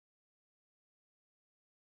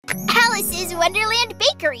This is Wonderland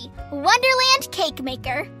Bakery, Wonderland Cake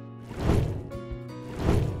Maker.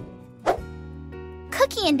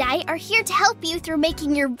 Cookie and I are here to help you through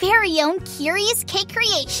making your very own curious cake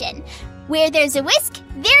creation. Where there's a whisk,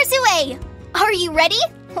 there's a way. Are you ready?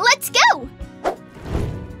 Let's go!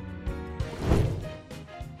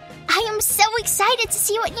 I am so excited to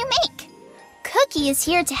see what you make. Cookie is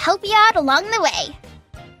here to help you out along the way.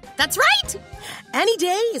 That's right! Any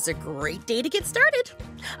day is a great day to get started.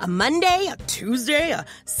 A Monday, a Tuesday, a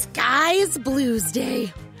skies blues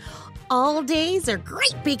day. All days are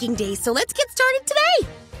great baking days, so let's get started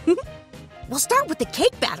today. We'll start with the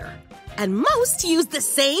cake batter, and most use the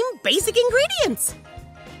same basic ingredients.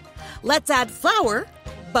 Let's add flour,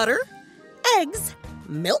 butter, eggs,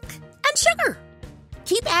 milk, and sugar.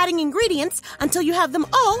 Keep adding ingredients until you have them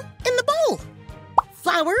all in the bowl.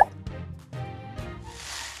 Flour,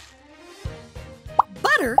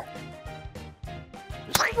 butter,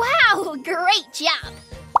 Wow, great job!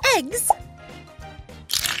 eggs,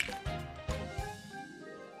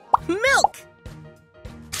 milk,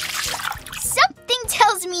 Something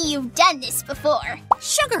tells me you've done this before.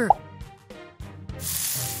 sugar.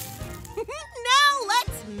 Now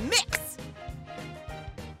let's mix.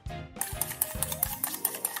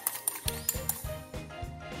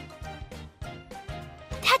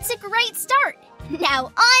 That's a great start. Now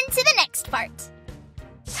on to the next part.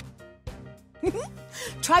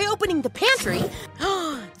 Try opening the pantry.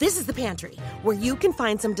 This is the pantry, where you can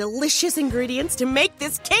find some delicious ingredients to make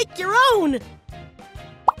this cake your own.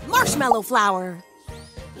 Marshmallow flour.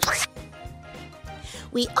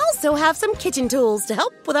 We also have some kitchen tools to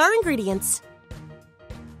help with our ingredients.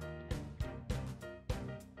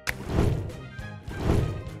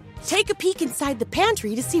 Take a peek inside the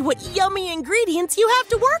pantry to see what yummy ingredients you have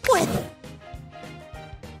to work with.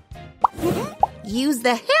 Use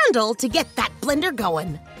the handle to get that blender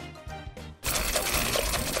going.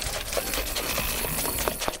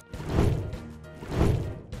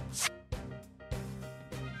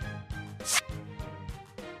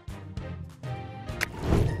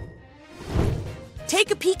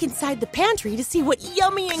 Take a peek inside the pantry to see what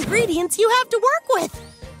yummy ingredients you have to work with.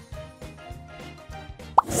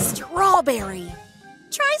 Strawberry.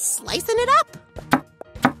 Try slicing it up.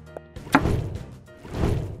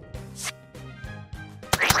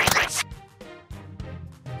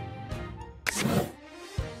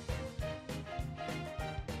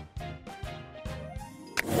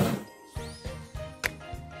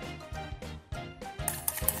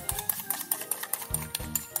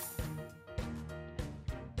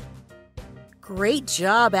 Great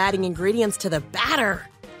job adding ingredients to the batter.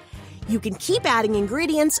 You can keep adding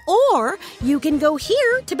ingredients, or you can go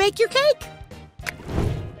here to bake your cake.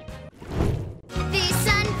 This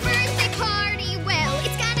birthday party, well,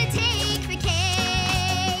 it's gonna take the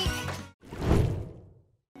cake.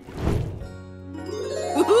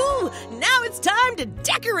 Woohoo! Now it's time to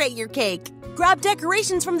decorate your cake. Grab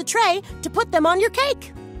decorations from the tray to put them on your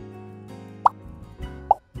cake.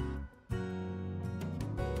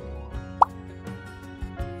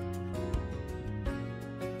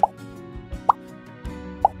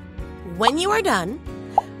 When you are done,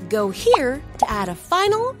 go here to add a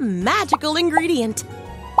final magical ingredient.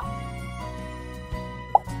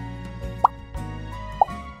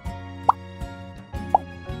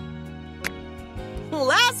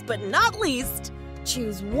 Last but not least,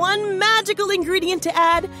 choose one magical ingredient to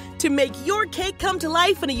add to make your cake come to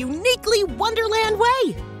life in a uniquely Wonderland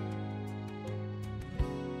way.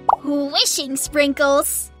 Wishing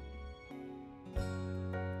sprinkles.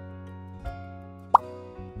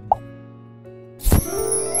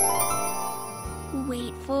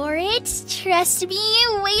 Wait for it. Trust me,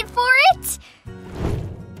 wait for it.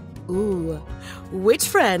 Ooh, which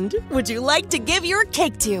friend would you like to give your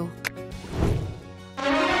cake to?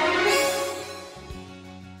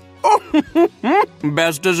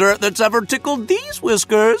 Best dessert that's ever tickled these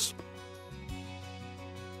whiskers.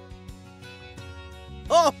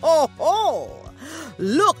 Ho, ho, ho!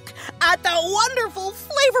 Look at the wonderful,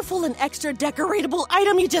 flavorful, and extra decoratable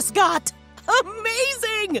item you just got!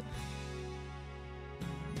 Amazing!